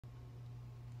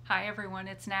Hi everyone,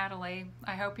 it's Natalie.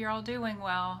 I hope you're all doing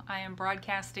well. I am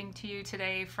broadcasting to you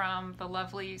today from the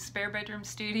lovely spare bedroom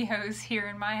studios here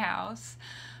in my house.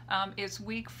 It's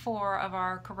week 4 of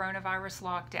our coronavirus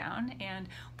lockdown, and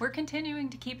we're continuing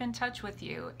to keep in touch with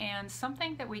you. And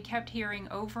something that we kept hearing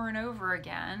over and over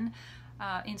again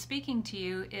in speaking to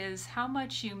you is how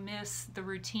much you miss the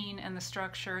routine and the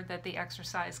structure that the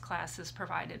exercise classes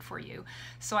provided for you.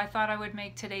 So I thought I would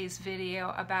make today's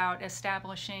video about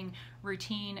establishing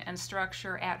routine and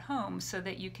structure at home so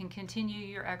that you can continue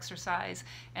your exercise,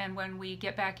 and when we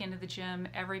get back into the gym,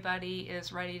 everybody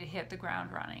is ready to hit the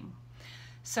ground running.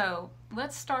 So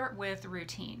let's start with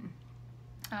routine.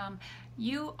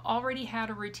 You already had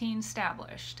a routine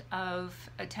established of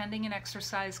attending an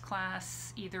exercise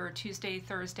class either Tuesday,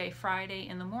 Thursday, Friday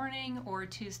in the morning or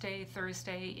Tuesday,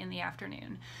 Thursday in the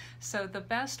afternoon. So the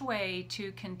best way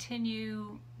to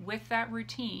continue with that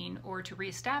routine or to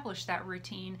reestablish that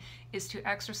routine is to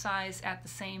exercise at the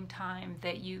same time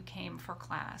that you came for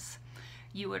class.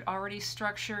 You had already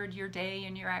structured your day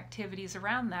and your activities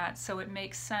around that, so it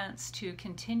makes sense to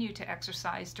continue to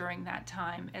exercise during that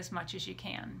time as much as you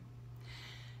can.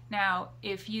 Now,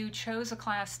 if you chose a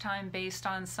class time based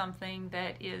on something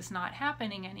that is not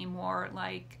happening anymore,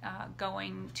 like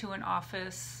going to an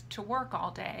office to work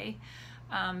all day,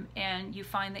 and you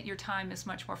find that your time is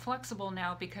much more flexible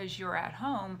now because you're at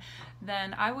home,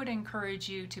 then I would encourage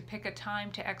you to pick a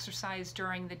time to exercise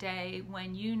during the day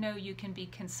when you know you can be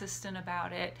consistent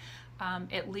about it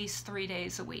at least 3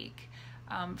 days a week.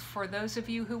 For those of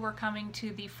you who were coming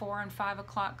to the 4 and 5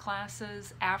 o'clock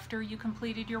classes after you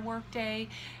completed your workday,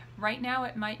 right now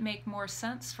it might make more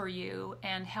sense for you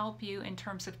and help you in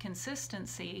terms of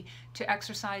consistency to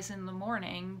exercise in the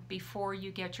morning before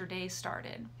you get your day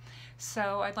started.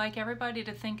 So I'd like everybody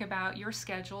to think about your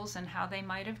schedules and how they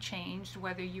might have changed,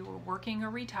 whether you were working or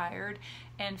retired,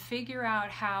 and figure out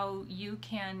how you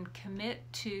can commit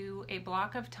to a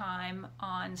block of time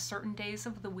on certain days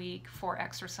of the week for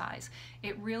exercise.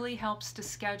 It really helps to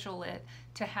schedule it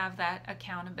to have that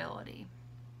accountability.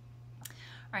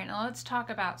 All right, now let's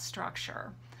talk about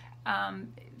structure.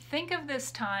 Think of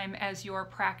this time as your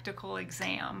practical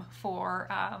exam for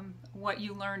what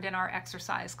you learned in our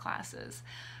exercise classes.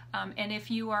 And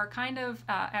if you are kind of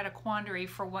at a quandary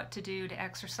for what to do to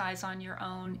exercise on your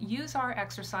own, use our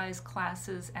exercise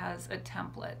classes as a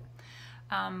template.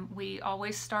 We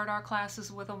always start our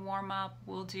classes with a warm-up.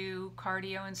 We'll do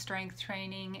cardio and strength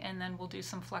training, and then we'll do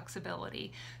some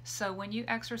flexibility. So when you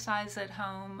exercise at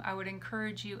home, I would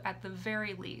encourage you at the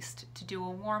very least to do a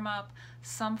warm-up,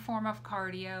 some form of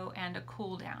cardio, and a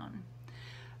cool-down.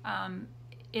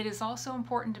 It is also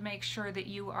important to make sure that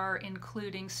you are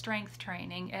including strength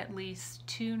training at least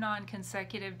 2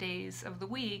 non-consecutive days of the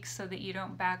week so that you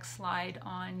don't backslide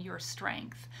on your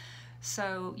strength.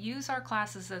 So use our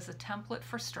classes as a template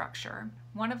for structure.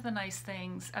 One of the nice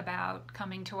things about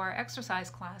coming to our exercise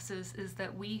classes is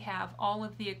that we have all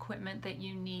of the equipment that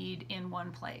you need in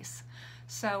one place.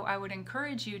 So I would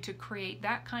encourage you to create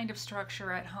that kind of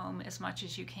structure at home as much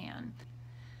as you can.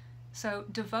 So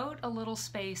devote a little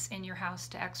space in your house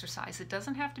to exercise. It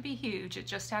doesn't have to be huge. It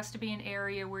just has to be an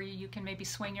area where you can maybe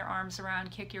swing your arms around,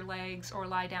 kick your legs, or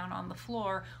lie down on the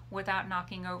floor without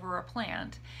knocking over a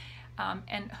plant.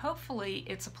 And hopefully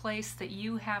it's a place that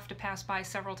you have to pass by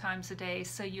several times a day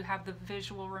so you have the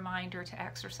visual reminder to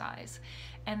exercise.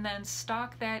 And then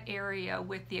stock that area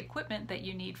with the equipment that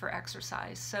you need for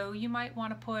exercise. So you might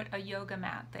want to put a yoga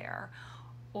mat there,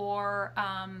 or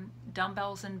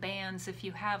dumbbells and bands if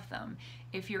you have them.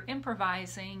 If you're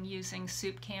improvising using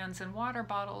soup cans and water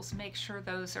bottles, make sure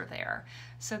those are there.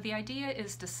 So the idea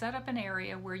is to set up an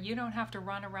area where you don't have to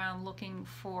run around looking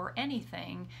for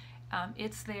anything.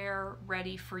 It's there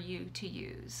ready for you to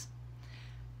use.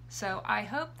 So I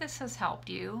hope this has helped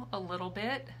you a little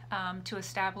bit to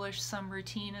establish some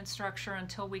routine and structure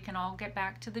until we can all get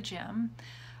back to the gym.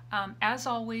 As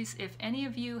always, if any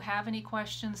of you have any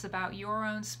questions about your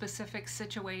own specific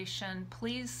situation,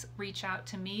 please reach out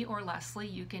to me or Leslie.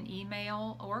 You can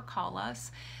email or call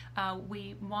us.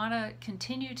 We want to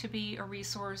continue to be a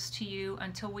resource to you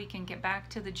until we can get back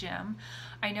to the gym.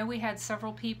 I know we had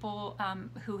several people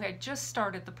who had just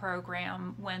started the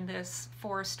program when this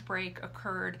forced break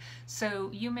occurred, so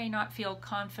you may not feel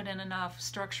confident enough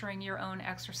structuring your own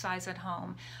exercise at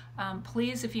home.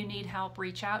 Please, if you need help,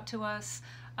 reach out to us.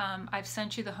 I've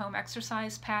sent you the home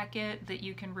exercise packet that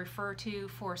you can refer to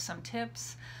for some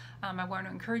tips. I want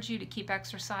to encourage you to keep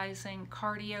exercising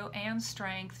cardio and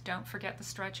strength. Don't forget the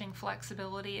stretching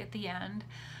flexibility at the end.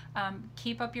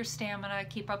 Keep up your stamina,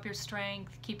 keep up your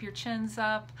strength, keep your chins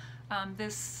up.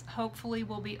 This hopefully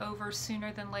will be over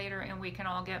sooner than later and we can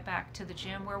all get back to the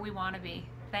gym where we want to be.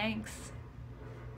 Thanks.